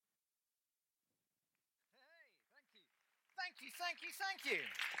Thank you.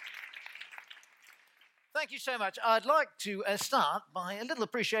 Thank you so much. I'd like to start by a little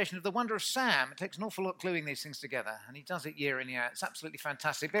appreciation of the wonder of Sam. It takes an awful lot gluing these things together, and he does it year in, year out. It's absolutely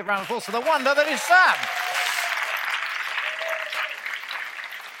fantastic. Big round of applause for the wonder that is Sam.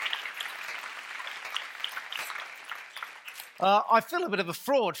 I feel a bit of a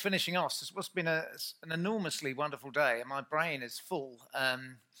fraud finishing off. It's been an enormously wonderful day, and my brain is full.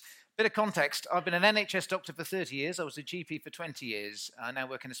 Bit of context, I've been an NHS doctor for 30 years. I was a GP for 20 years. I now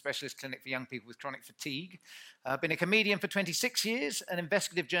work in a specialist clinic for young people with chronic fatigue. I've been a comedian for 26 years, an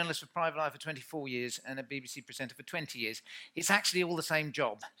investigative journalist for Private Eye for 24 years, and a BBC presenter for 20 years. It's actually all the same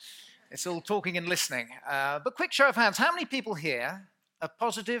job. It's all talking and listening. But quick show of hands, how many people here are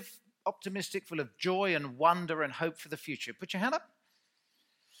positive, optimistic, full of joy and wonder and hope for the future? Put your hand up.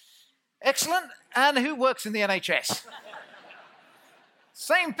 Excellent. And who works in the NHS?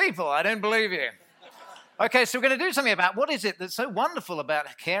 Same people, I don't believe you. Okay, so we're going to do something about what is it that's so wonderful about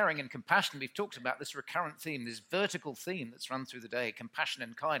caring and compassion. We've talked about this recurrent theme, this vertical theme that's run through the day, compassion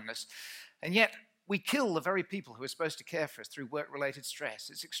and kindness. And yet we kill the very people who are supposed to care for us through work-related stress.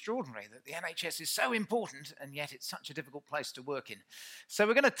 It's extraordinary that the NHS is so important, and yet it's such a difficult place to work in. So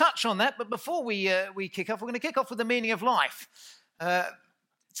we're going to touch on that, but before we kick off, we're going to kick off with the meaning of life.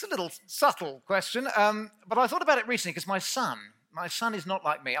 It's a little subtle question, but I thought about it recently because my son is not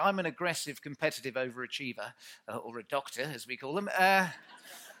like me. I'm an aggressive, competitive overachiever, or a doctor, as we call them.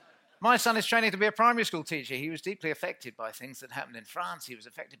 My son is training to be a primary school teacher. He was deeply affected by things that happened in France. He was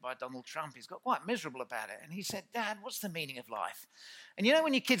affected by Donald Trump. He's got quite miserable about it. And he said, "Dad, what's the meaning of life?" And you know,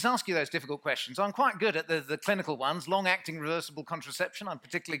 when your kids ask you those difficult questions, I'm quite good at the clinical ones. Long-acting reversible contraception, I'm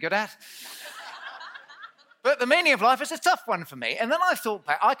particularly good at. But the meaning of life is a tough one for me. And then I thought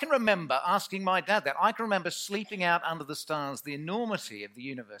back, I can remember asking my dad that. I can remember sleeping out under the stars, the enormity of the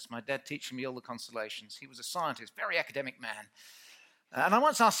universe. My dad teaching me all the constellations. He was a scientist, very academic man. And I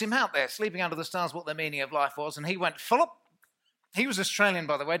once asked him out there, sleeping under the stars, what the meaning of life was. And he went, "Philip." He was Australian,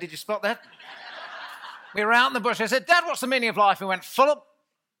 by the way. Did you spot that? We were out in the bush. I said, "Dad, what's the meaning of life?" He went, "Philip,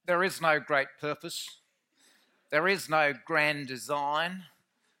 there is no great purpose. There is no grand design.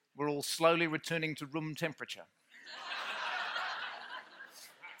 We're all slowly returning to room temperature."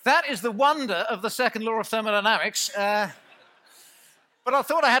 That is the wonder of the second law of thermodynamics. But I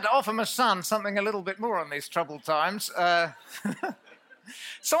thought I had to offer my son something a little bit more on these troubled times.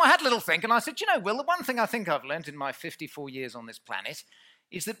 So I had a little think, and I said, Will, the one thing I think I've learned in my 54 years on this planet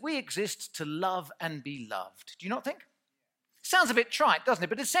is that we exist to love and be loved. Do you not think? Sounds a bit trite, doesn't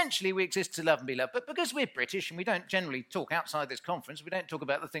it? But essentially we exist to love and be loved. But because we're British and we don't generally talk outside this conference, we don't talk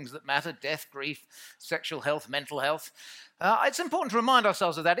about the things that matter, death, grief, sexual health, mental health. It's important to remind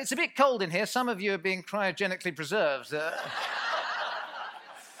ourselves of that. It's a bit cold in here. Some of you are being cryogenically preserved. But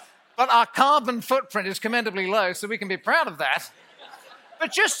our carbon footprint is commendably low, so we can be proud of that.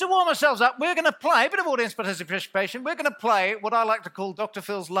 But just to warm ourselves up, we're going to play, a bit of audience participation, we're going to play what I like to call Dr.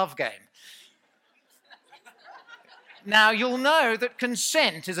 Phil's love game. Now, you'll know that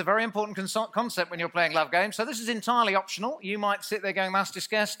consent is a very important concept when you're playing love games, so this is entirely optional. You might sit there going, "That's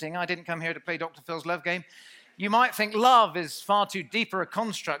disgusting. I didn't come here to play Dr. Phil's love game." You might think love is far too deeper a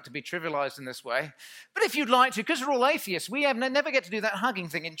construct to be trivialized in this way. But if you'd like to, because we're all atheists, we never get to do that hugging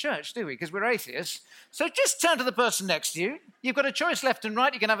thing in church, do we? Because we're atheists. So just turn to the person next to you. You've got a choice left and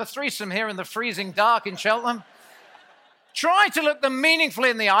right. You can have a threesome here in the freezing dark in Cheltenham. Try to look them meaningfully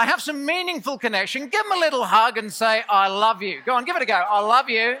in the eye. Have some meaningful connection. Give them a little hug and say, "I love you." Go on, give it a go. I love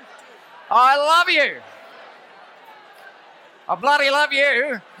you. I love you. I bloody love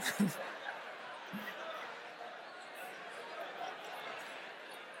you.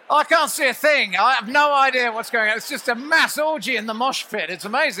 I can't see a thing. I have no idea what's going on. It's just a mass orgy in the mosh pit. It's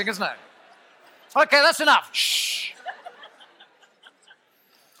amazing, isn't it? Okay, that's enough. Shh.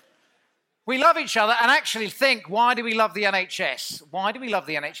 We love each other and actually think, why do we love the NHS? Why do we love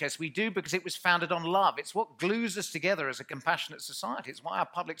the NHS? We do because it was founded on love. It's what glues us together as a compassionate society. It's why our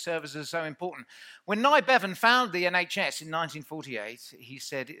public services are so important. When Nye Bevan founded the NHS in 1948, he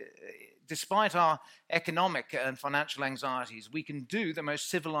said, despite our economic and financial anxieties, we can do the most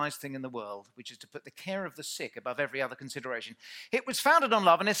civilized thing in the world, which is to put the care of the sick above every other consideration. It was founded on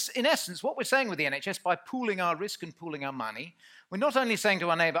love, and it's, in essence, what we're saying with the NHS, by pooling our risk and pooling our money, we're not only saying to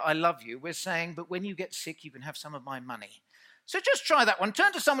our neighbour, "I love you," we're saying, "But when you get sick, you can have some of my money." So just try that one.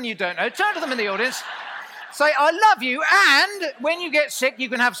 Turn to someone you don't know. Turn to them in the audience. Say, "I love you, and when you get sick, you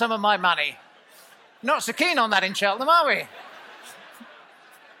can have some of my money." Not so keen on that in Cheltenham, are we?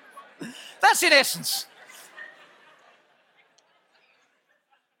 That's in essence.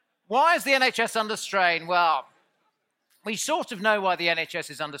 Why is the NHS under strain? Well, We sort of know why the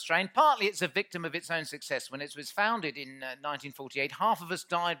NHS is under strain. Partly it's a victim of its own success. When it was founded in 1948, half of us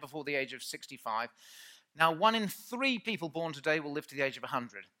died before the age of 65. Now, 1 in 3 people born today will live to the age of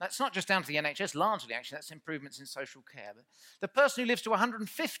 100. That's not just down to the NHS, largely, actually. That's improvements in social care. But the person who lives to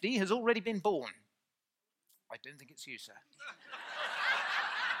 150 has already been born. I don't think it's you, sir.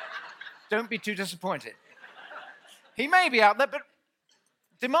 Don't be too disappointed. He may be out there, but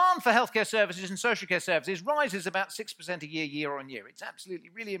demand for healthcare services and social care services rises about 6% a year on year. It's absolutely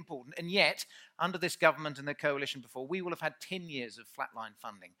really important. And yet, under this government and the coalition before, we will have had 10 years of flatline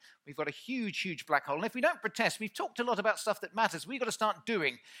funding. We've got a huge, huge black hole. And if we don't protest, we've talked a lot about stuff that matters. We've got to start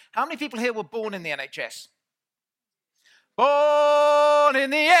doing. How many people here were born in the NHS? Born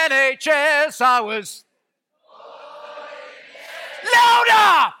in the NHS, I was.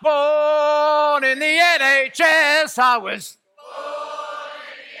 Louder! Born in the NHS, I was.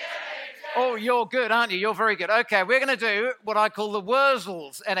 Oh, you're good, aren't you? You're very good. Okay, we're going to do what I call the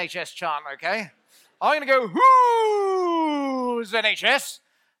Wurzels NHS chant, okay? I'm going to go, who's NHS?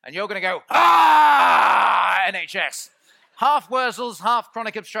 And you're going to go, NHS. Half Wurzels, half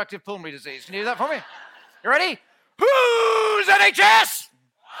chronic obstructive pulmonary disease. Can you do that for me? You ready? Who's NHS?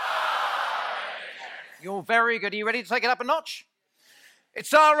 You're very good. Are you ready to take it up a notch?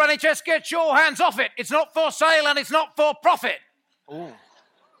 It's our NHS. Get your hands off it. It's not for sale and it's not for profit. Ooh.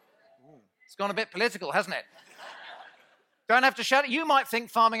 It's gone a bit political, hasn't it? Don't have to shout it. You might think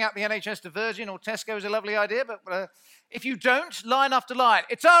farming out the NHS to Virgin or Tesco is a lovely idea, but if you don't, line after line.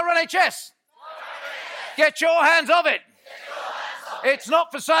 It's our NHS. Get your hands off it. It's not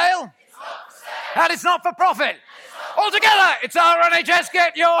for sale. And it's not for profit. All together, it's our NHS.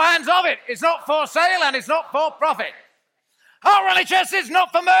 Get your hands off it. It's not for sale and it's not for profit. Our NHS is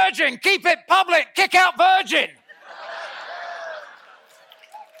not for merging. Keep it public. Kick out Virgin.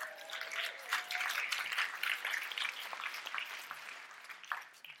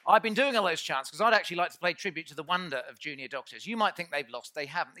 I've been doing all those chants because I'd actually like to pay tribute to the wonder of junior doctors. You might think they've lost. They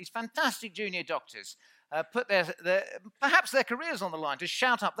haven't. These fantastic junior doctors put perhaps their careers on the line to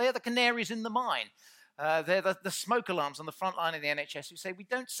shout up. They're the canaries in the mine. They're the smoke alarms on the front line of the NHS who say, we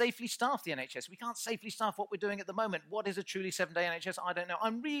don't safely staff the NHS. We can't safely staff what we're doing at the moment. What is a truly 7-day NHS? I don't know.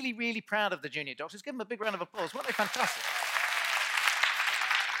 I'm really, really proud of the junior doctors. Give them a big round of applause. Weren't they fantastic?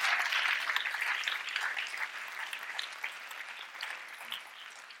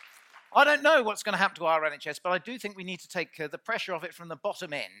 I don't know what's going to happen to our NHS, but I do think we need to take the pressure off it from the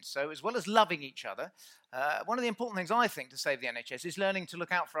bottom end. So as well as loving each other, one of the important things I think to save the NHS is learning to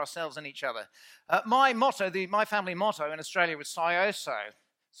look out for ourselves and each other. My motto, my family motto in Australia was SIOSO.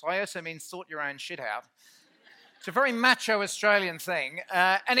 SIOSO means sort your own shit out. It's a very macho Australian thing,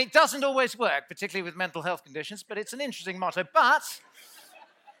 and it doesn't always work, particularly with mental health conditions, but it's an interesting motto. But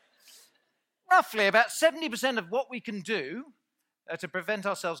roughly about 70% of what we can do to prevent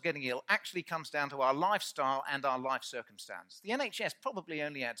ourselves getting ill actually comes down to our lifestyle and our life circumstance. The NHS probably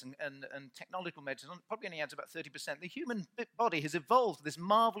only adds, and technological medicine probably only adds about 30%. The human body has evolved this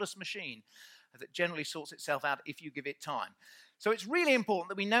marvelous machine that generally sorts itself out if you give it time. So it's really important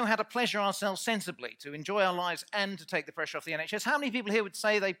that we know how to pleasure ourselves sensibly, to enjoy our lives and to take the pressure off the NHS. How many people here would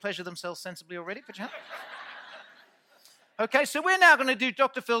say they pleasure themselves sensibly already? Put your hand up. Okay, so we're now going to do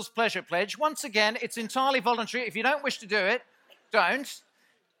Dr. Phil's Pleasure Pledge. Once again, it's entirely voluntary. If you don't wish to do it, don't.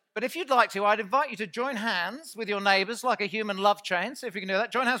 But if you'd like to, I'd invite you to join hands with your neighbours like a human love chain. See if you can do that.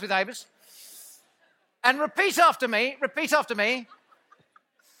 Join hands with neighbours. And repeat after me. Repeat after me.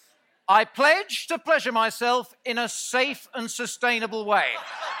 I pledge to pleasure myself in a safe and sustainable way.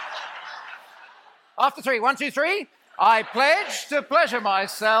 After 3. 1, 2, 3. I pledge to pleasure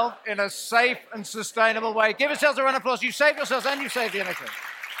myself in a safe and sustainable way. Give yourselves a round of applause. You saved yourselves and you saved the NHS.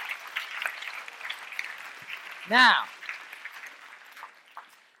 Now,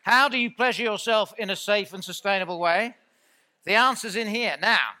 how do you pleasure yourself in a safe and sustainable way? The answer's in here.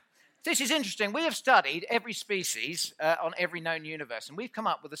 Now, this is interesting. We have studied every species on every known universe, and we've come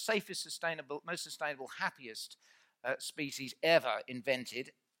up with the safest, sustainable, most sustainable, happiest species ever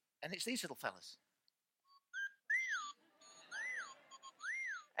invented, and it's these little fellas.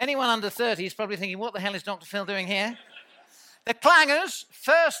 Anyone under 30 is probably thinking, what the hell is Dr. Phil doing here? The Clangers'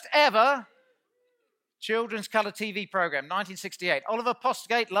 first ever children's colour TV programme, 1968. Oliver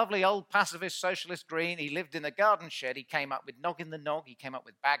Postgate, lovely old pacifist socialist green. He lived in the garden shed. He came up with Noggin the Nog. He came up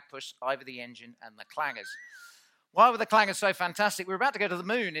with Bagpuss, Ivor the Engine, and the Clangers. Why were the Clangers so fantastic? We were about to go to the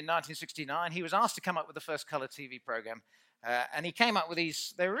moon in 1969. He was asked to come up with the first colour TV programme. And he came up with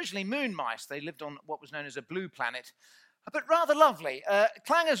these. They were originally moon mice. They lived on what was known as a blue planet. But rather lovely.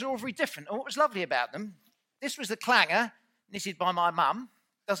 Clangers are all very different. And what was lovely about them, this was the Clanger, knitted by my mum.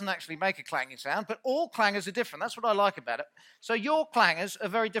 doesn't actually make a clanging sound, but all clangers are different. That's what I like about it. So your clangers are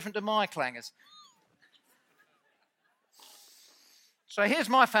very different to my clangers. So here's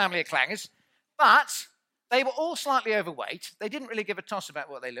my family of clangers, but they were all slightly overweight. They didn't really give a toss about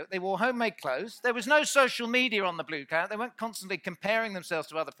what they looked. They wore homemade clothes. There was no social media on the Blue Cat. They weren't constantly comparing themselves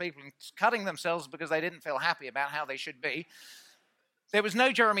to other people and cutting themselves because they didn't feel happy about how they should be. There was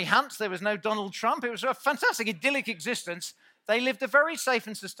no Jeremy Hunt. There was no Donald Trump. It was a fantastic, idyllic existence. They lived a very safe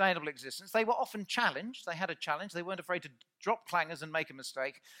and sustainable existence. They were often challenged. They had a challenge. They weren't afraid to drop clangers and make a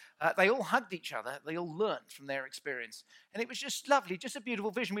mistake. They all hugged each other. They all learnt from their experience. And it was just lovely, just a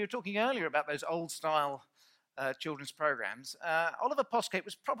beautiful vision. We were talking earlier about those old-style children's programs. Oliver Poscate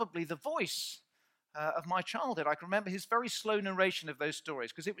was probably the voice of my childhood. I can remember his very slow narration of those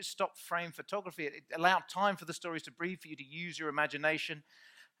stories because it was stop-frame photography. It allowed time for the stories to breathe, for you to use your imagination.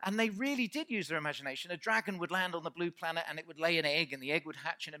 And they really did use their imagination. A dragon would land on the blue planet and it would lay an egg, and the egg would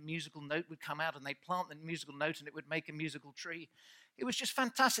hatch and a musical note would come out, and they'd plant the musical note and it would make a musical tree. It was just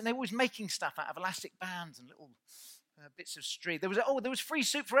fantastic. They were always making stuff out of elastic bands and little bits of string. There was free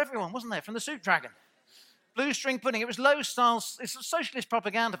soup for everyone, wasn't there, from the soup dragon? Blue string pudding. It was low-style. It's socialist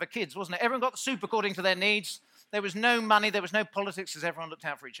propaganda for kids, wasn't it? Everyone got the soup according to their needs. There was no money. There was no politics because everyone looked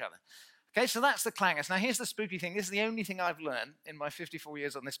out for each other. Okay, so that's the clangers. Now, here's the spooky thing. This is the only thing I've learned in my 54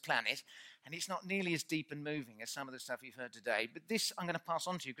 years on this planet, and it's not nearly as deep and moving as some of the stuff you've heard today, but this I'm going to pass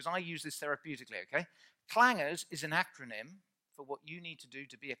on to you because I use this therapeutically, okay? Clangers is an acronym for what you need to do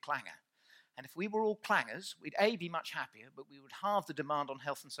to be a clanger. And if we were all clangers, we'd A, be much happier, but we would halve the demand on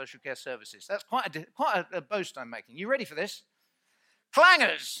health and social care services. That's quite a boast I'm making. You ready for this?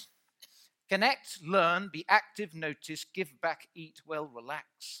 Clangers. Connect, learn, be active, notice, give back, eat well, relax,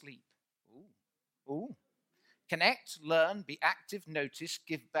 sleep. Ooh. Connect, learn, be active, notice,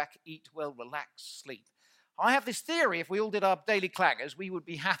 give back, eat well, relax, sleep. I have this theory, if we all did our daily clangers, we would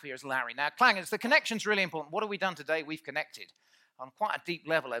be happier as Larry. Now, clangers, the connection's really important. What have we done today? We've connected on quite a deep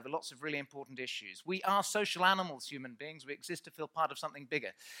level over lots of really important issues. We are social animals, human beings. We exist to feel part of something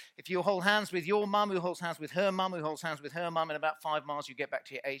bigger. If you hold hands with your mum, who holds hands with her mum, who holds hands with her mum, in about 5 miles, you get back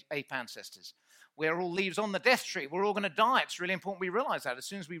to your ape ancestors. We're all leaves on the death tree. We're all going to die. It's really important we realize that. As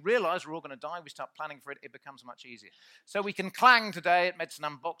soon as we realize we're all going to die, we start planning for it, it becomes much easier. So we can clang today at Medicine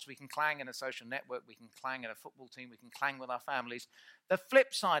Unboxed. We can clang in a social network. We can clang in a football team. We can clang with our families. The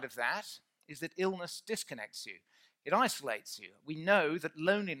flip side of that is that illness disconnects you. It isolates you. We know that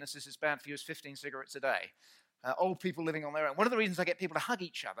loneliness is as bad for you as 15 cigarettes a day. Old people living on their own. One of the reasons I get people to hug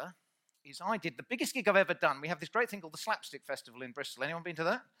each other is I did the biggest gig I've ever done. We have this great thing called the Slapstick Festival in Bristol. Anyone been to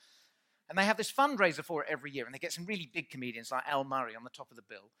that? And they have this fundraiser for it every year, and they get some really big comedians like Al Murray on the top of the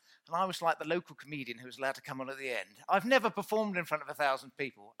bill. And I was like the local comedian who was allowed to come on at the end. I've never performed in front of 1,000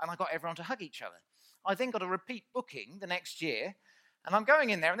 people, and I got everyone to hug each other. I then got a repeat booking the next year, and I'm going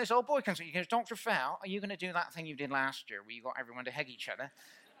in there, and this old boy comes in. He goes, Dr. Fowl, are you going to do that thing you did last year where you got everyone to hug each other?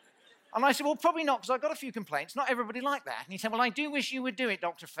 And I said, well, probably not, because I got a few complaints. Not everybody liked that. And he said, well, I do wish you would do it,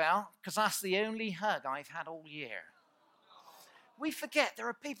 Dr. Fowl, because that's the only hug I've had all year. We forget there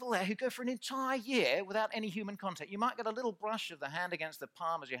are people there who go for an entire year without any human contact. You might get a little brush of the hand against the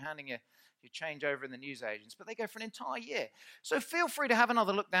palm as you're handing your change over in the newsagents, but they go for an entire year. So feel free to have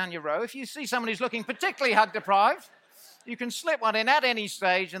another look down your row. If you see someone who's looking particularly hug-deprived, you can slip one in at any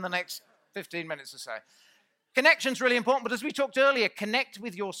stage in the next 15 minutes or so. Connection's really important, but as we talked earlier, connect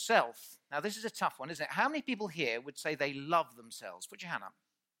with yourself. Now, this is a tough one, isn't it? How many people here would say they love themselves? Put your hand up.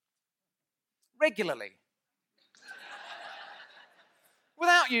 Regularly.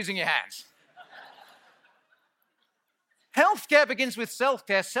 Without using your hands. Healthcare begins with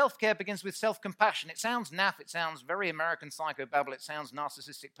self-care. Self-care begins with self-compassion. It sounds naff. It sounds very American psychobabble. It sounds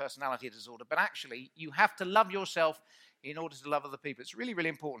narcissistic personality disorder. But actually, you have to love yourself in order to love other people. It's really, really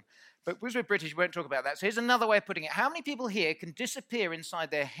important. But because we're British, we won't talk about that. So here's another way of putting it. How many people here can disappear inside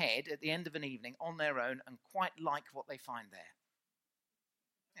their head at the end of an evening on their own and quite like what they find there?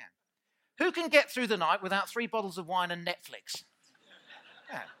 Yeah. Who can get through the night without 3 bottles of wine and Netflix?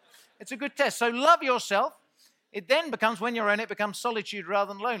 Yeah. It's a good test. So love yourself. It then becomes, when you're in it, becomes solitude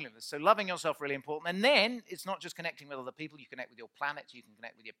rather than loneliness. So loving yourself really important. And then it's not just connecting with other people. You connect with your planet. You can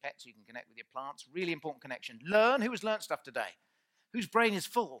connect with your pets. You can connect with your plants. Really important connection. Learn. Who has learned stuff today? Whose brain is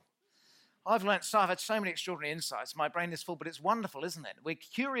full? I've learned stuff. I've had so many extraordinary insights. My brain is full, but it's wonderful, isn't it? We're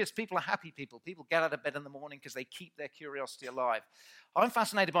curious. People are happy people. People get out of bed in the morning because they keep their curiosity alive. I'm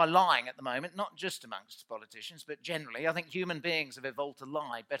fascinated by lying at the moment, not just amongst politicians, but generally. I think human beings have evolved to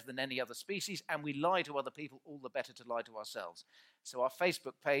lie better than any other species, and we lie to other people all the better to lie to ourselves. So our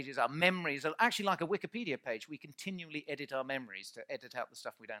Facebook pages, our memories are actually like a Wikipedia page. We continually edit our memories to edit out the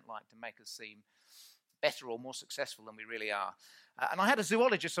stuff we don't like to make us seem better or more successful than we really are. And I had a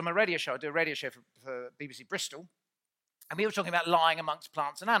zoologist on my radio show. I do a radio show for BBC Bristol. And we were talking about lying amongst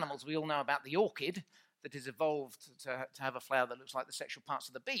plants and animals. We all know about the orchid that has evolved to have a flower that looks like the sexual parts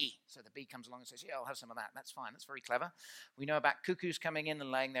of the bee. So the bee comes along and says, yeah, I'll have some of that. That's fine. That's very clever. We know about cuckoos coming in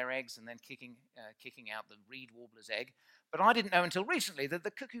and laying their eggs and then kicking out the reed warbler's egg. But I didn't know until recently that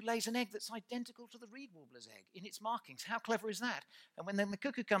the cuckoo lays an egg that's identical to the reed warbler's egg in its markings. How clever is that? And when then the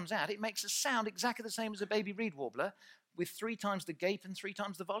cuckoo comes out, it makes a sound exactly the same as a baby reed warbler with 3 times the gape and 3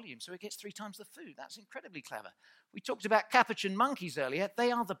 times the volume. So it gets 3 times the food. That's incredibly clever. We talked about capuchin monkeys earlier.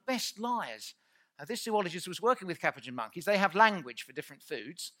 They are the best liars. This zoologist was working with capuchin monkeys. They have language for different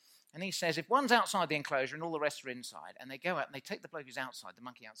foods. And he says if one's outside the enclosure and all the rest are inside, and they go out and they take the bloke who's outside, the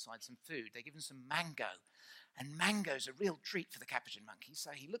monkey outside, some food, they give him some mango. And mango's a real treat for the capuchin monkey. So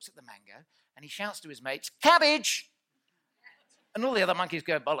he looks at the mango and he shouts to his mates, cabbage! And all the other monkeys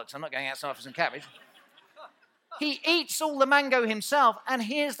go, bollocks, I'm not going outside for some cabbage. He eats all the mango himself, and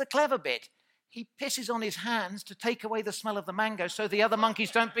here's the clever bit. He pisses on his hands to take away the smell of the mango so the other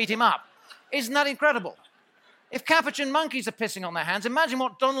monkeys don't beat him up. Isn't that incredible? If capuchin monkeys are pissing on their hands, imagine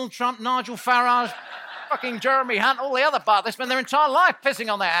what Donald Trump, Nigel Farage, fucking Jeremy Hunt, all the other part, they spend their entire life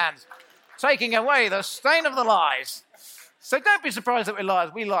pissing on their hands, taking away the stain of the lies. So don't be surprised that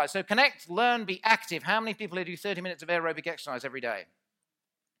we lie. So connect, learn, be active. How many people here do 30 minutes of aerobic exercise every day?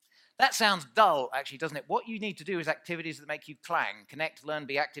 That sounds dull, actually, doesn't it? What you need to do is activities that make you clang. Connect, learn,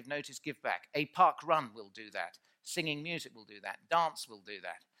 be active, notice, give back. A park run will do that. Singing music will do that. Dance will do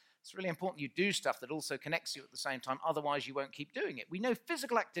that. It's really important you do stuff that also connects you at the same time. Otherwise, you won't keep doing it. We know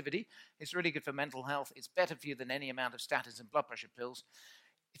physical activity is really good for mental health. It's better for you than any amount of statins and blood pressure pills.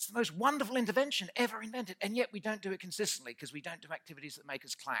 It's the most wonderful intervention ever invented, and yet we don't do it consistently because we don't do activities that make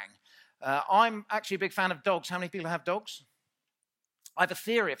us clang. I'm actually a big fan of dogs. How many people have dogs? I have a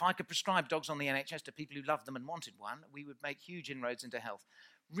theory. If I could prescribe dogs on the NHS to people who loved them and wanted one, we would make huge inroads into health.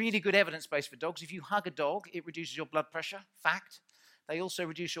 Really good evidence base for dogs. If you hug a dog, it reduces your blood pressure. Fact. They also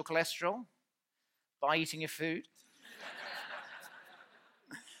reduce your cholesterol by eating your food.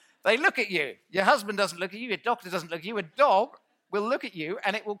 They look at you. Your husband doesn't look at you. Your doctor doesn't look at you. A dog will look at you,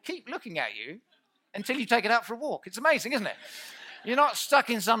 and it will keep looking at you until you take it out for a walk. It's amazing, isn't it? You're not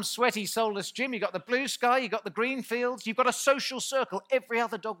stuck in some sweaty, soulless gym. You've got the blue sky, you've got the green fields, you've got a social circle. Every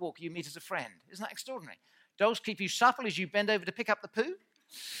other dog walker you meet is a friend. Isn't that extraordinary? Dogs keep you supple as you bend over to pick up the poo.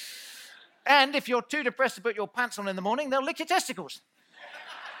 And if you're too depressed to put your pants on in the morning, they'll lick your testicles.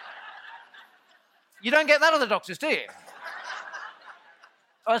 You don't get that at the doctors, do you?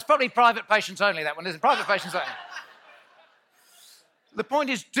 Oh, it's probably private patients only, that one, isn't it? Private patients only. The point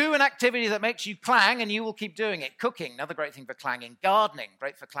is, do an activity that makes you clang and you will keep doing it. Cooking, another great thing for clanging. Gardening,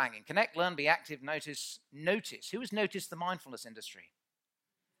 great for clanging. Connect, learn, be active, notice. Who has noticed the mindfulness industry?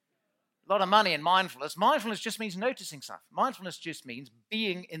 A lot of money in mindfulness. Mindfulness just means noticing stuff. Mindfulness just means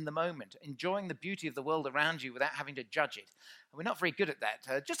being in the moment, enjoying the beauty of the world around you without having to judge it. And we're not very good at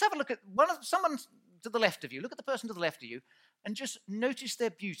that. Just have a look at someone to the left of you. Look at the person to the left of you and just notice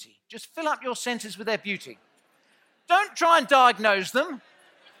their beauty. Just fill up your senses with their beauty. Don't try and diagnose them.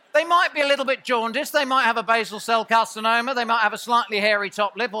 They might be a little bit jaundiced. They might have a basal cell carcinoma. They might have a slightly hairy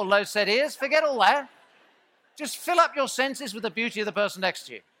top lip or low set ears. Forget all that. Just fill up your senses with the beauty of the person next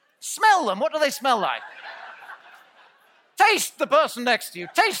to you. Smell them. What do they smell like? Taste the person next to you.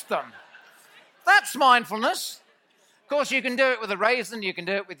 Taste them. That's mindfulness. Of course, you can do it with a raisin. You can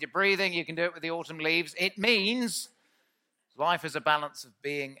do it with your breathing. You can do it with the autumn leaves. It means life is a balance of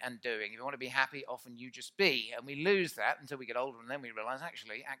being and doing. If you want to be happy, often you just be. And we lose that until we get older, and then we realize,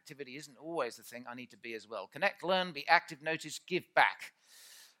 actually, activity isn't always the thing I need to be as well. Connect, learn, be active, notice, give back.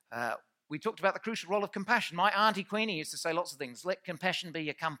 We talked about the crucial role of compassion. My Auntie Queenie used to say lots of things. Let compassion be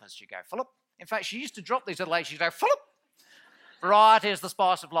your compass. She'd go, full up. In fact, she used to drop these little H's. She'd go, full up. Variety is the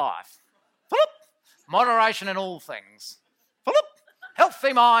spice of life. Full up. Moderation in all things. Full up.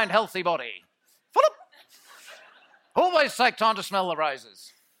 Healthy mind, healthy body. Full up. Always take time to smell the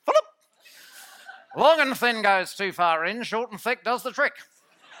roses. Full up. Long and thin goes too far in. Short and thick does the trick.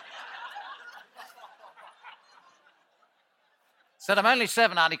 Said, I'm only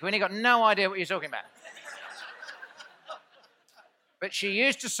 7, Auntie Queenie. Got no idea what you're talking about. But she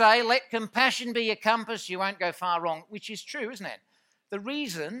used to say, let compassion be your compass, you won't go far wrong, which is true, isn't it? The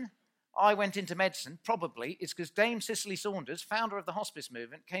reason I went into medicine, probably, is because Dame Cicely Saunders, founder of the hospice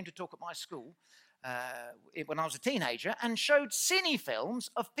movement, came to talk at my school when I was a teenager and showed cine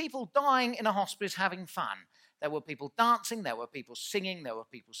films of people dying in a hospice having fun. There were people dancing, there were people singing, there were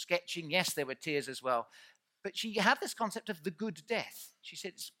people sketching. Yes, there were tears as well. But she had this concept of the good death. She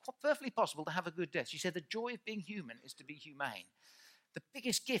said it's perfectly possible to have a good death. She said the joy of being human is to be humane. The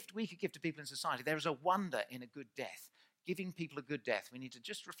biggest gift we could give to people in society, there is a wonder in a good death. giving people a good death. We need to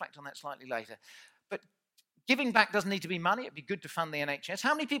just reflect on that slightly later. But giving back doesn't need to be money. It'd be good to fund the NHS.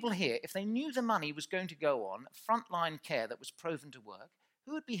 How many people here, if they knew the money was going to go on frontline care that was proven to work,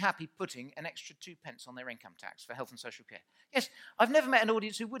 who would be happy putting an extra 2 pence on their income tax for health and social care? Yes, I've never met an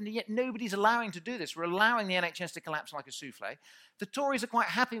audience who wouldn't, yet nobody's allowing to do this. We're allowing the NHS to collapse like a souffle. The Tories are quite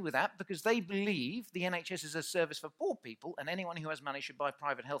happy with that because they believe the NHS is a service for poor people and anyone who has money should buy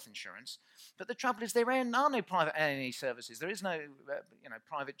private health insurance. But the trouble is there are no private A&E services. There is no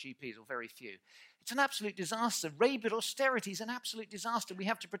private GPs, or very few. It's an absolute disaster. Rabid austerity is an absolute disaster. We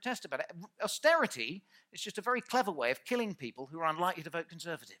have to protest about it. Austerity is just a very clever way of killing people who are unlikely to vote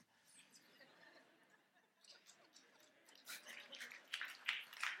Conservative.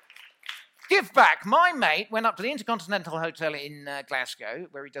 Give back. My mate went up to the Intercontinental Hotel in Glasgow,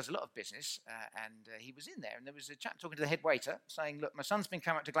 where he does a lot of business, and he was in there, and there was a chap talking to the head waiter, saying, look, my son's been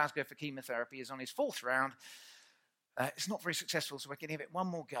coming up to Glasgow for chemotherapy. He's on his 4th round. It's not very successful, so we're going to give it one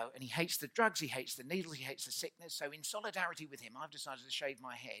more go. And he hates the drugs, he hates the needles, he hates the sickness. So in solidarity with him, I've decided to shave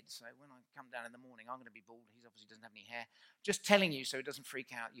my head. So when I come down in the morning, I'm going to be bald. He obviously doesn't have any hair. Just telling you so it doesn't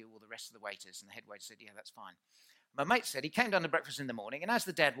freak out you or the rest of the waiters. And the head waiter said, yeah, that's fine. My mate said he came down to breakfast in the morning, and as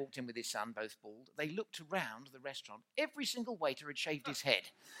the dad walked in with his son, both bald, they looked around the restaurant. Every single waiter had shaved his head.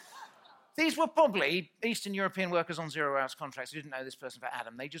 These were probably Eastern European workers on 0-hours contracts who didn't know this person for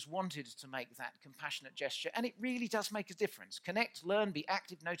Adam. They just wanted to make that compassionate gesture, and it really does make a difference. Connect, learn, be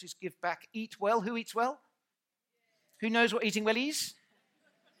active, notice, give back, eat well. Who eats well? Who knows what eating well is?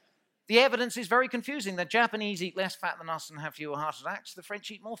 The evidence is very confusing. The Japanese eat less fat than us and have fewer heart attacks. The French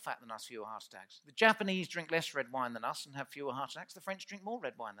eat more fat than us, fewer heart attacks. The Japanese drink less red wine than us and have fewer heart attacks. The French drink more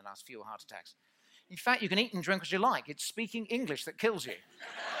red wine than us, fewer heart attacks. In fact, you can eat and drink as you like. It's speaking English that kills you.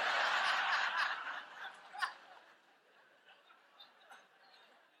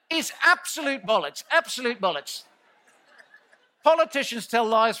 It's absolute bollocks, absolute bollocks. Politicians tell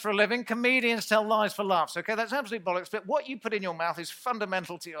lies for a living, comedians tell lies for laughs, okay? That's absolute bollocks, but what you put in your mouth is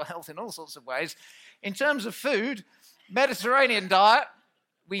fundamental to your health in all sorts of ways. In terms of food, Mediterranean diet,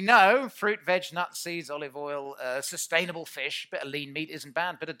 we know, fruit, veg, nuts, seeds, olive oil, sustainable fish, bit of lean meat isn't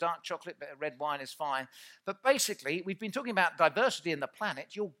bad, bit of dark chocolate, bit of red wine is fine. But basically, we've been talking about diversity in the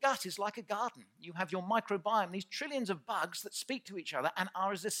planet. Your gut is like a garden. You have your microbiome, these trillions of bugs that speak to each other and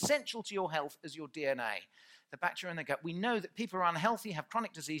are as essential to your health as your DNA. The bacteria in the gut. We know that people who are unhealthy, have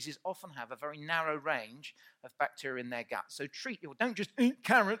chronic diseases, often have a very narrow range of bacteria in their gut. So don't just eat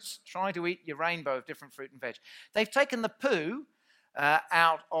carrots, try to eat your rainbow of different fruit and veg. They've taken the poo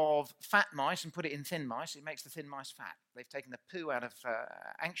out of fat mice and put it in thin mice. It makes the thin mice fat. They've taken the poo out of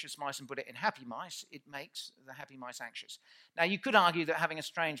anxious mice and put it in happy mice. It makes the happy mice anxious. Now, you could argue that having a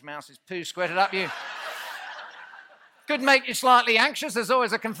strange mouse's poo squirted up you could make you slightly anxious. There's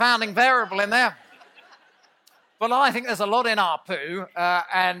always a confounding variable in there. Well, I think there's a lot in our poo,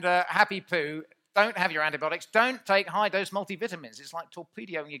 and happy poo. Don't have your antibiotics. Don't take high-dose multivitamins. It's like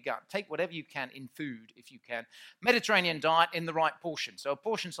torpedoing your gut. Take whatever you can in food, if you can. Mediterranean diet in the right portion. So a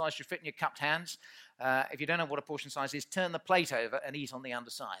portion size should fit in your cupped hands. If you don't know what a portion size is, turn the plate over and eat on the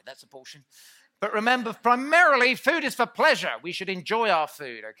underside. That's a portion. But remember, primarily, food is for pleasure. We should enjoy our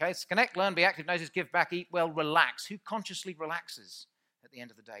food, okay? So connect, learn, be active, notice, give back, eat well, relax. Who consciously relaxes at the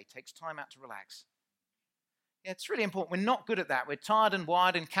end of the day? Takes time out to relax. Yeah, it's really important. We're not good at that. We're tired and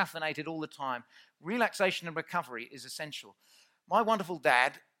wired and caffeinated all the time. Relaxation and recovery is essential. My wonderful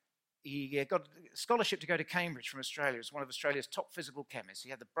dad, he got a scholarship to go to Cambridge from Australia. He was one of Australia's top physical chemists.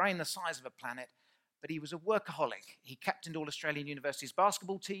 He had the brain the size of a planet, but he was a workaholic. He captained All Australian University's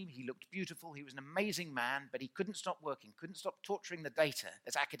basketball team. He looked beautiful. He was an amazing man, but he couldn't stop working, couldn't stop torturing the data,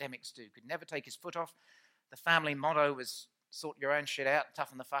 as academics do, could never take his foot off. The family motto was, sort your own shit out,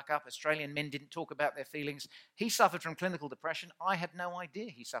 toughen the fuck up. Australian men didn't talk about their feelings. He suffered from clinical depression. I had no idea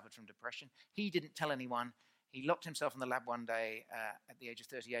he suffered from depression. He didn't tell anyone. He locked himself in the lab one day at the age of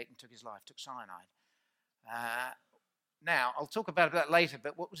 38 and took his life, took cyanide. Now, I'll talk about that later,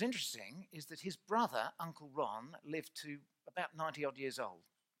 but what was interesting is that his brother, Uncle Ron, lived to about 90-odd years old.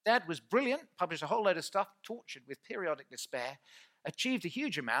 Dad was brilliant, published a whole load of stuff, tortured with periodic despair, achieved a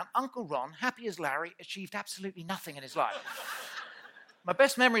huge amount. Uncle Ron, happy as Larry, achieved absolutely nothing in his life. My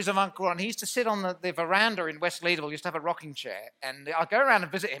best memories of Uncle Ron, he used to sit on the veranda in West Leederville. He used to have a rocking chair. And I'd go around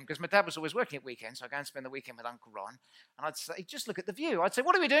and visit him because my dad was always working at weekends. So I'd go and spend the weekend with Uncle Ron. And I'd say, just look at the view. I'd say,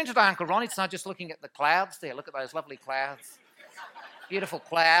 what are we doing today, Uncle Ron? He'd say, just looking at the clouds there. Look at those lovely clouds. Beautiful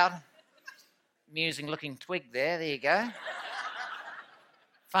cloud. Amusing looking twig there. There you go.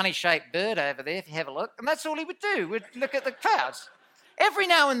 Funny shaped bird over there, if you have a look. And that's all he would do. We'd look at the clouds. Every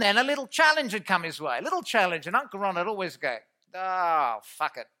now and then, a little challenge would come his way. A little challenge. And Uncle Ron would always go, oh,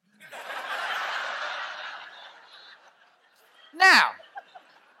 fuck it. Now,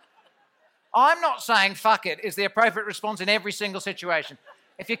 I'm not saying fuck it is the appropriate response in every single situation.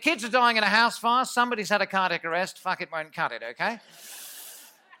 If your kids are dying in a house fire, somebody's had a cardiac arrest, fuck it won't cut it, okay?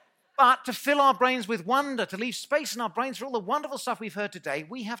 But to fill our brains with wonder, to leave space in our brains for all the wonderful stuff we've heard today,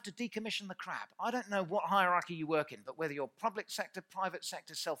 we have to decommission the crap. I don't know what hierarchy you work in, but whether you're public sector, private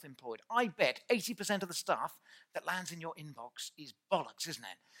sector, self-employed, I bet 80% of the stuff that lands in your inbox is bollocks, isn't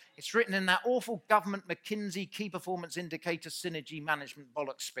it? It's written in that awful government McKinsey key performance indicator synergy management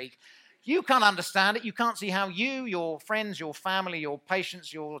bollocks speak. You can't understand it. You can't see how you, your friends, your family, your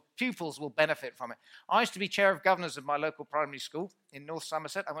patients, your pupils will benefit from it. I used to be chair of governors of my local primary school in North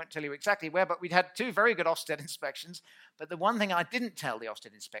Somerset. I won't tell you exactly where, but we'd had 2 very good Ofsted inspections. But the one thing I didn't tell the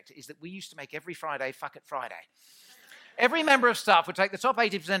Ofsted inspector is that we used to make every Friday Fuck It Friday. Every member of staff would take the top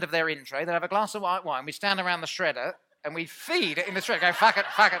 80% of their in tray, they'd have a glass of white wine, we'd stand around the shredder, and we'd feed it in the shredder, go fuck it,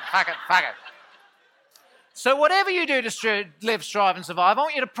 fuck it, fuck it, fuck it. So whatever you do to live, strive, and survive, I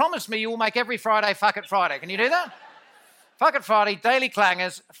want you to promise me you will make every Friday Fuck It Friday. Can you do that? Fuck It Friday, daily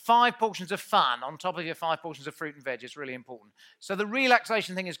clangers, 5 portions of fun on top of your 5 portions of fruit and veg. It's really important. So the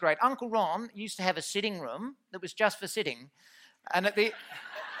relaxation thing is great. Uncle Ron used to have a sitting room that was just for sitting. And it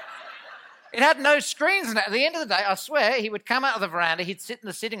had no screens in it. At the end of the day, I swear, he would come out of the veranda, he'd sit in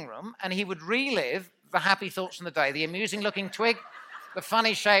the sitting room, and he would relive the happy thoughts from the day, the amusing-looking twig, the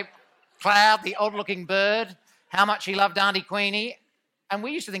funny-shaped cloud, the odd-looking bird, how much he loved Auntie Queenie. And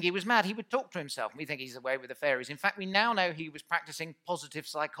we used to think he was mad. He would talk to himself. We think he's away with the fairies. In fact, we now know he was practicing positive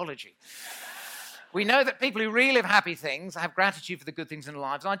psychology. We know that people who relive happy things have gratitude for the good things in their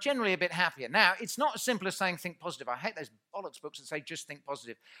lives and are generally a bit happier. Now, it's not as simple as saying think positive. I hate those bollocks books that say just think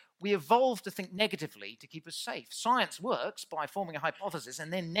positive. We evolved to think negatively to keep us safe. Science works by forming a hypothesis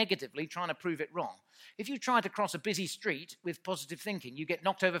and then negatively trying to prove it wrong. If you try to cross a busy street with positive thinking, you get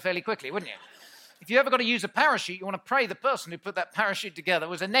knocked over fairly quickly, wouldn't you? If you ever got to use a parachute, you want to pray the person who put that parachute together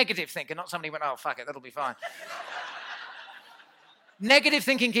was a negative thinker, not somebody who went, oh, fuck it, that'll be fine. Negative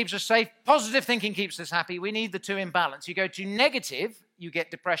thinking keeps us safe. Positive thinking keeps us happy. We need the two in balance. You go too negative, you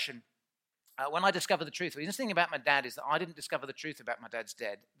get depression. When I discovered the truth, the interesting thing about my dad is that I didn't discover the truth about my dad's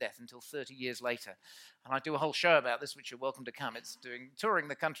death until 30 years later. And I do a whole show about this, which you're welcome to come. It's touring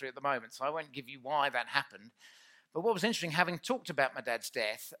the country at the moment, so I won't give you why that happened. But what was interesting, having talked about my dad's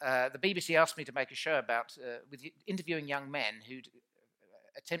death, the BBC asked me to make a show about with interviewing young men who'd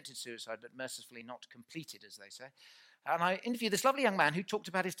attempted suicide but mercifully not completed, as they say. And I interviewed this lovely young man who talked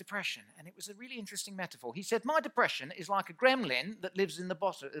about his depression, and it was a really interesting metaphor. He said, my depression is like a gremlin that lives in the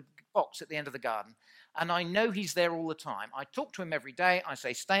box at the end of the garden, and I know he's there all the time. I talk to him every day. I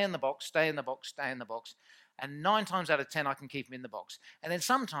say, stay in the box, stay in the box, stay in the box. And 9 times out of 10, I can keep him in the box. And then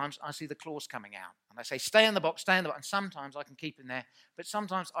sometimes I see the claws coming out. And I say, stay in the box, stay in the box. And sometimes I can keep him there. But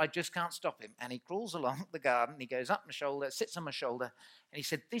sometimes I just can't stop him. And he crawls along the garden. He goes up my shoulder, sits on my shoulder. And he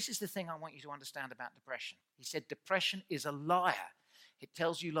said, this is the thing I want you to understand about depression. He said, depression is a liar. It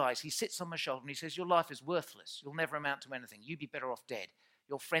tells you lies. He sits on my shoulder and he says, your life is worthless. You'll never amount to anything. You'd be better off dead.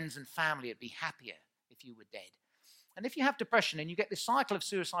 Your friends and family would be happier if you were dead. And if you have depression and you get this cycle of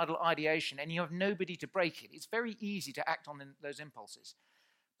suicidal ideation and you have nobody to break it, it's very easy to act on those impulses.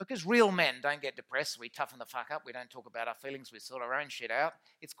 Because real men don't get depressed, we toughen the fuck up, we don't talk about our feelings, we sort our own shit out.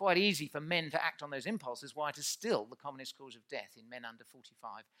 It's quite easy for men to act on those impulses, why it is still the commonest cause of death in men under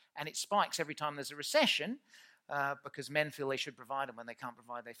 45. And it spikes every time there's a recession because men feel they should provide, and when they can't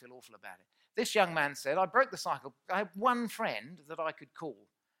provide, they feel awful about it. This young man said, I broke the cycle. I had one friend that I could call.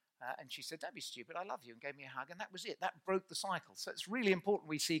 And she said, don't be stupid, I love you, and gave me a hug, and that was it. That broke the cycle. So it's really important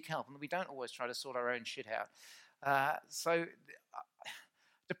we seek help, and we don't always try to sort our own shit out.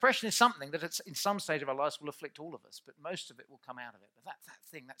 Depression is something that it's, in some stage of our lives will afflict all of us, but most of it will come out of it. But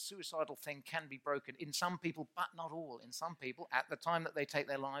that suicidal thing can be broken in some people, but not all. In some people, at the time that they take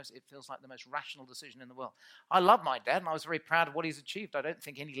their lives, it feels like the most rational decision in the world. I love my dad, and I was very proud of what he's achieved. I don't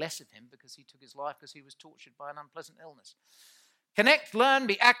think any less of him because he took his life because he was tortured by an unpleasant illness. Connect, learn,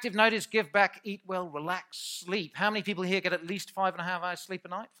 be active, notice, give back, eat well, relax, sleep. How many people here get at least 5.5 hours sleep a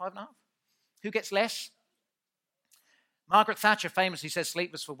night? 5.5? Who gets less? Margaret Thatcher famously says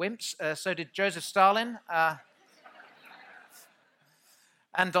sleep was for wimps. So did Joseph Stalin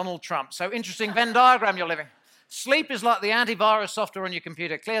and Donald Trump. So interesting Venn diagram you're living. Sleep is like the antivirus software on your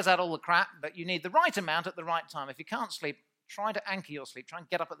computer. It clears out all the crap, but you need the right amount at the right time. If you can't sleep, try to anchor your sleep. Try and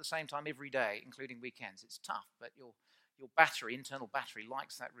get up at the same time every day, including weekends. It's tough, but your battery, internal battery,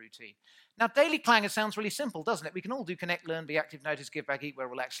 likes that routine. Now, daily clangers sounds really simple, doesn't it? We can all do connect, learn, be active, notice, give back, eat well,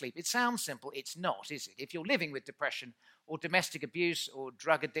 relax, sleep. It sounds simple. It's not, is it? If you're living with depression or domestic abuse or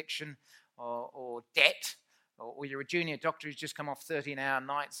drug addiction or debt or you're a junior doctor who's just come off 13-hour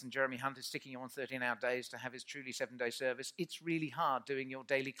nights and Jeremy Hunt is sticking you on 13-hour days to have his truly 7-day service, it's really hard doing your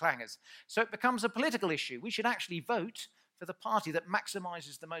daily clangers. So it becomes a political issue. We should actually vote for the party that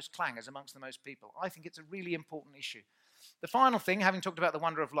maximizes the most clangers amongst the most people. I think it's a really important issue. The final thing, having talked about the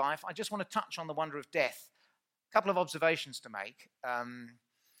wonder of life, I just want to touch on the wonder of death. A couple of observations to make.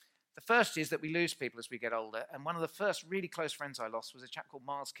 The first is that we lose people as we get older, and one of the first really close friends I lost was a chap called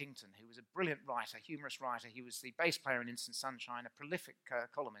Miles Kington, who was a brilliant writer, humorous writer. He was the bass player in Instant Sunshine, a prolific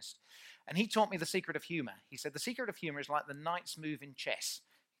columnist, and he taught me the secret of humor. He said the secret of humor is like the knight's move in chess.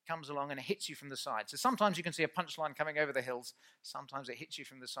 It comes along and it hits you from the side. So sometimes you can see a punchline coming over the hills, sometimes it hits you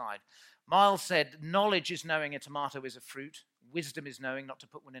from the side. Miles said, knowledge is knowing a tomato is a fruit, wisdom is knowing not to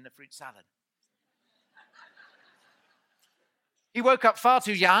put one in a fruit salad. He woke up far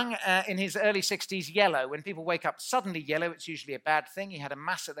too young, in his early 60s, yellow. When people wake up suddenly yellow, it's usually a bad thing. He had a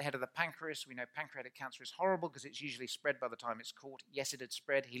mass at the head of the pancreas. We know pancreatic cancer is horrible because it's usually spread by the time it's caught. Yes, it had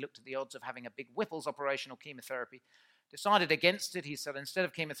spread. He looked at the odds of having a big Whipple's operation or chemotherapy, decided against it. He said, instead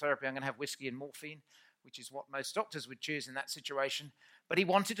of chemotherapy, I'm going to have whiskey and morphine, which is what most doctors would choose in that situation. But he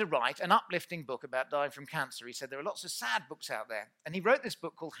wanted to write an uplifting book about dying from cancer. He said there are lots of sad books out there. And he wrote this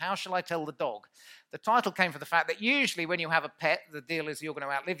book called How Shall I Tell the Dog? The title came from the fact that usually when you have a pet, the deal is you're going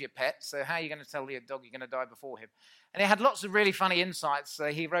to outlive your pet. So how are you going to tell your dog you're going to die before him? And it had lots of really funny insights.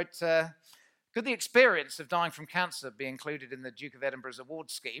 He wrote, could the experience of dying from cancer be included in the Duke of Edinburgh's award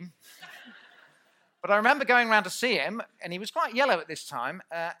scheme? But I remember going around to see him, and he was quite yellow at this time,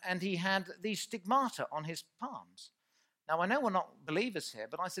 and he had these stigmata on his palms. Now, I know we're not believers here,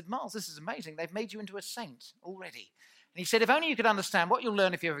 but I said, Miles, this is amazing. They've made you into a saint already. And he said, if only you could understand, what you'll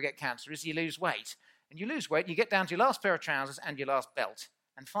learn if you ever get cancer is you lose weight. And you lose weight, you get down to your last pair of trousers and your last belt.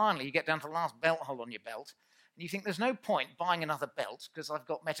 And finally, you get down to the last belt hole on your belt. And you think there's no point buying another belt because I've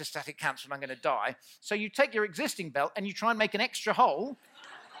got metastatic cancer and I'm going to die. So you take your existing belt and you try and make an extra hole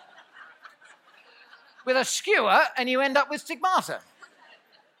with a skewer, and you end up with stigmata.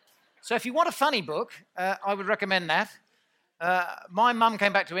 So if you want a funny book, I would recommend that. My mum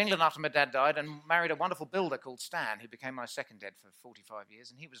came back to England after my dad died and married a wonderful builder called Stan, who became my second dad for 45 years,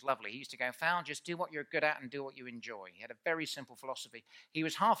 and he was lovely. He used to go, Fal, just do what you're good at and do what you enjoy. He had a very simple philosophy. He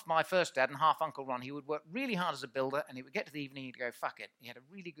was half my first dad and half Uncle Ron. He would work really hard as a builder, and he would get to the evening, he'd go, fuck it. He had a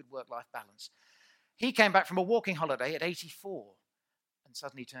really good work-life balance. He came back from a walking holiday at 84 and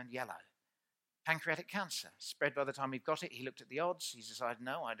suddenly turned yellow. Pancreatic cancer, spread by the time he'd got it. He looked at the odds. He decided,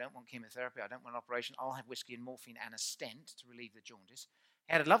 no, I don't want chemotherapy. I don't want an operation. I'll have whiskey and morphine and a stent to relieve the jaundice.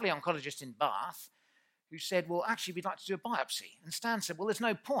 He had a lovely oncologist in Bath who said, well, actually, we'd like to do a biopsy. And Stan said, well, there's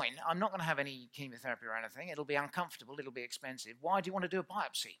no point. I'm not going to have any chemotherapy or anything. It'll be uncomfortable. It'll be expensive. Why do you want to do a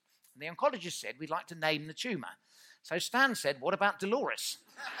biopsy? And the oncologist said, we'd like to name the tumour. So Stan said, what about Dolores?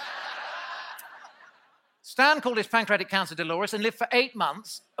 Stan called his pancreatic cancer Dolores and lived for 8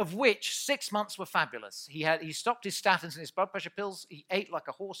 months, of which 6 months were fabulous. He stopped his statins and his blood pressure pills. He ate like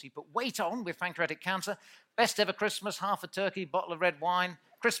a horse. He put weight on with pancreatic cancer. Best ever Christmas, half a turkey, bottle of red wine,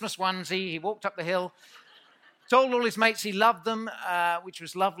 Christmas onesie. He walked up the hill, told all his mates he loved them, which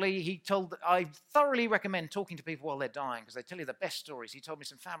was lovely. I thoroughly recommend talking to people while they're dying because they tell you the best stories. He told me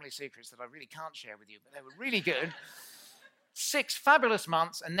some family secrets that I really can't share with you, but they were really good. 6 fabulous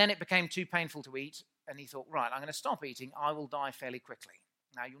months, and then it became too painful to eat. And he thought, right, I'm going to stop eating. I will die fairly quickly.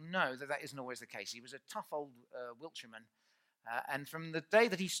 Now, you'll know that that isn't always the case. He was a tough old Wiltshireman. And from the day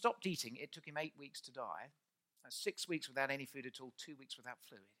that he stopped eating, it took him 8 weeks to die. 6 weeks without any food at all, 2 weeks without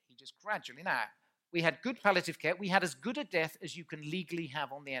fluid. He just gradually... Now, we had good palliative care. We had as good a death as you can legally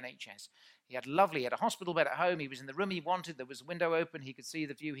have on the NHS. He had a hospital bed at home. He was in the room he wanted. There was a window open. He could see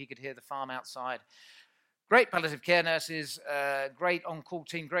the view. He could hear the farm outside. Great palliative care nurses, great on-call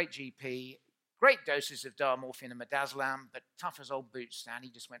team, great GP, great doses of diamorphine and midazolam, but tough as old boots, Stan. He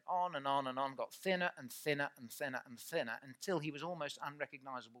just went on and on and on, got thinner and thinner and thinner and thinner until he was almost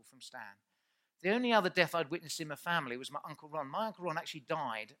unrecognizable from Stan. The only other death I'd witnessed in my family was my Uncle Ron. My Uncle Ron actually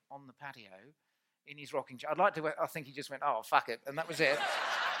died on the patio in his rocking chair. I think he just went, oh, fuck it, and that was it.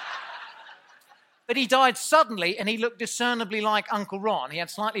 But he died suddenly, and he looked discernibly like Uncle Ron. He had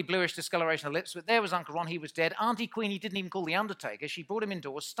slightly bluish discoloration of lips, but there was Uncle Ron. He was dead. Auntie Queenie didn't even call the undertaker. She brought him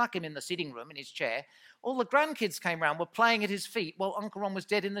indoors, stuck him in the sitting room in his chair. All the grandkids came round, were playing at his feet while Uncle Ron was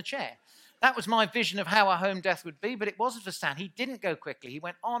dead in the chair. That was my vision of how a home death would be, but it wasn't for Stan. He didn't go quickly. He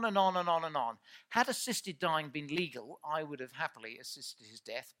went on and on and on and on. Had assisted dying been legal, I would have happily assisted his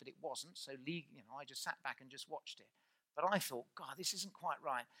death, but it wasn't. So I just sat back and just watched it. But I thought, God, this isn't quite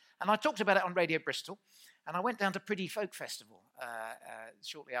right. And I talked about it on Radio Bristol, and I went down to Pretty Folk Festival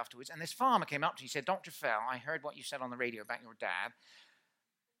shortly afterwards, and this farmer came up to me and said, Dr. Fell, I heard what you said on the radio about your dad,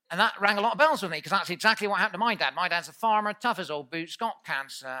 And that rang a lot of bells with me, because that's exactly what happened to my dad. My dad's a farmer, tough as old boots, got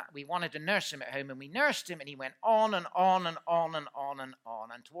cancer. We wanted to nurse him at home, and we nursed him, and he went on and on and on and on and on.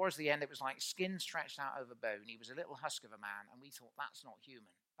 And towards the end, it was like skin stretched out over bone. He was a little husk of a man, and we thought, that's not human.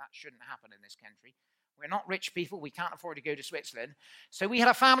 That shouldn't happen in this country. We're not rich people. We can't afford to go to Switzerland. So we had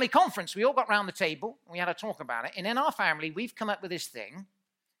a family conference. We all got round the table, and we had a talk about it. And in our family, we've come up with this thing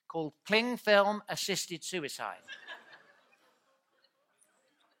called cling film assisted suicide.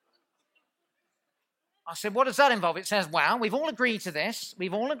 I said, what does that involve? It says, well, we've all agreed to this.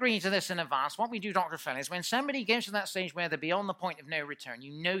 We've all agreed to this in advance. What we do, Dr. Fell, is when somebody gets to that stage where they're beyond the point of no return,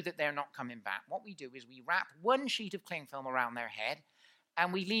 you know that they're not coming back. What we do is we wrap one sheet of cling film around their head,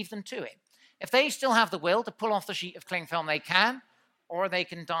 and we leave them to it. If they still have the will to pull off the sheet of cling film, they can, or they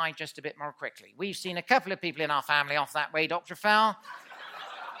can die just a bit more quickly. We've seen a couple of people in our family off that way, Dr. Fell.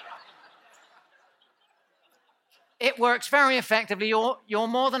 It works very effectively. You're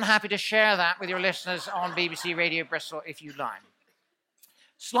more than happy to share that with your listeners on BBC Radio Bristol if you like.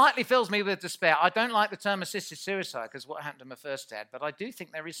 Slightly fills me with despair. I don't like the term assisted suicide because what happened to my first dad, but I do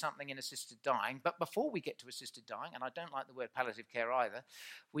think there is something in assisted dying. But before we get to assisted dying, and I don't like the word palliative care either,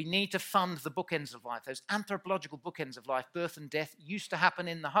 we need to fund the bookends of life, those anthropological bookends of life. Birth and death used to happen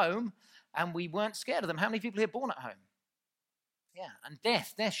in the home, and we weren't scared of them. How many people here born at home? Yeah, and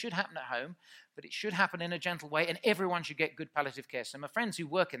death should happen at home, but it should happen in a gentle way, and everyone should get good palliative care. So my friends who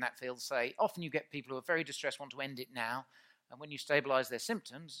work in that field say, often you get people who are very distressed, want to end it now, and when you stabilize their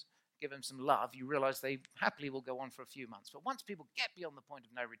symptoms, give them some love, you realize they happily will go on for a few months. But once people get beyond the point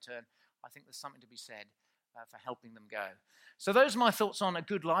of no return, I think there's something to be said for helping them go. So those are my thoughts on a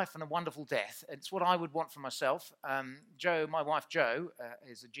good life and a wonderful death. It's what I would want for myself. Jo, my wife Jo,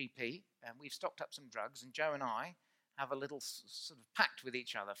 is a GP, and we've stocked up some drugs, and Jo and I have a little sort of pact with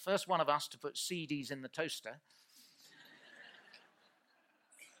each other. First one of us to put CDs in the toaster.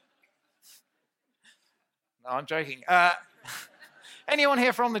 No, I'm joking. Anyone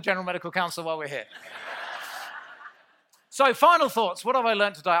here from the General Medical Council while we're here? So, final thoughts. What have I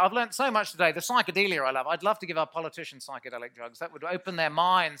learned today? I've learned so much today. The psychedelia I love. I'd love to give our politicians psychedelic drugs. That would open their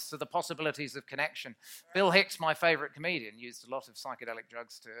minds to the possibilities of connection. Bill Hicks, my favorite comedian, used a lot of psychedelic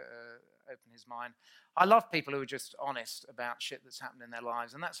drugs to open his mind. I love people who are just honest about shit that's happened in their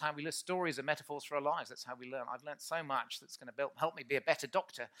lives, and that's how we live. Stories are metaphors for our lives. That's how we learn. I've learned so much that's going to help me be a better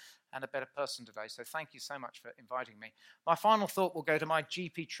doctor and a better person today, so thank you so much for inviting me. My final thought will go to my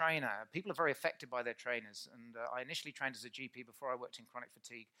GP trainer. People are very affected by their trainers, and I initially trained as a GP before I worked in chronic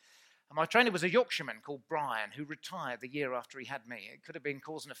fatigue. And my trainer was a Yorkshireman called Brian, who retired the year after he had me. It could have been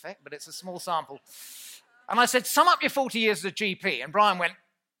cause and effect, but it's a small sample. And I said, sum up your 40 years as a GP. And Brian went,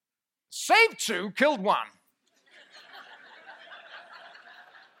 saved 2, killed 1.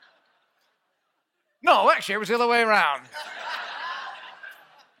 No, actually, it was the other way around.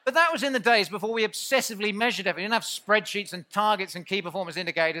 But that was in the days before we obsessively measured everything. We didn't have spreadsheets and targets and key performance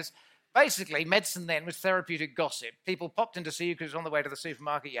indicators. Basically, medicine then was therapeutic gossip. People popped in to see you because it was on the way to the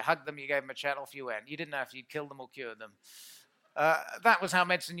supermarket. You hugged them, you gave them a chat, off you went. You didn't know if you'd killed them or cured them. That was how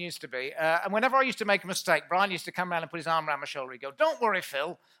medicine used to be. And whenever I used to make a mistake, Brian used to come around and put his arm around my shoulder. He'd go, don't worry,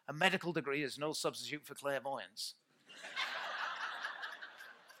 Phil. A medical degree is no substitute for clairvoyance.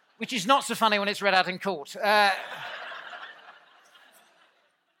 Which is not so funny when it's read out in court.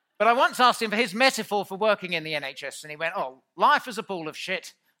 But I once asked him for his metaphor for working in the NHS, and he went, oh, life is a pool of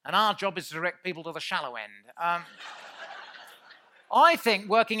shit, and our job is to direct people to the shallow end. I think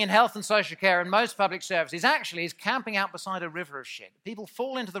working in health and social care and most public services actually is camping out beside a river of shit. People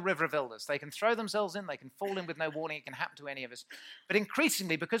fall into the river of illness. They can throw themselves in, they can fall in with no warning, it can happen to any of us. But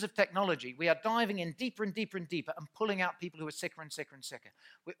increasingly, because of technology, we are diving in deeper and deeper and deeper and pulling out people who are sicker and sicker and sicker.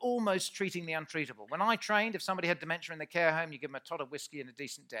 We're almost treating the untreatable. When I trained, if somebody had dementia in the care home, you give them a tot of whiskey and a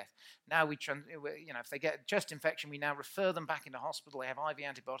decent death. Now if they get a chest infection, we now refer them back into hospital. They have IV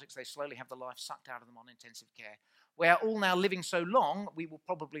antibiotics. They slowly have the life sucked out of them on intensive care. We are all now living so long, we will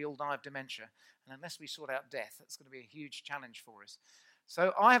probably all die of dementia. And unless we sort out death, that's going to be a huge challenge for us.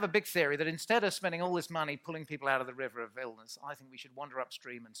 So I have a big theory that instead of spending all this money pulling people out of the river of illness, I think we should wander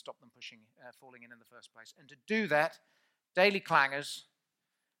upstream and stop them falling in the first place. And to do that, daily clangers,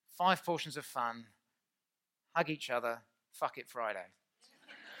 5 portions of fun, hug each other, fuck it Friday.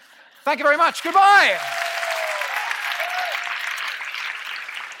 Thank you very much. Goodbye.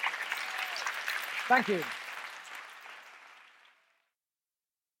 Thank you.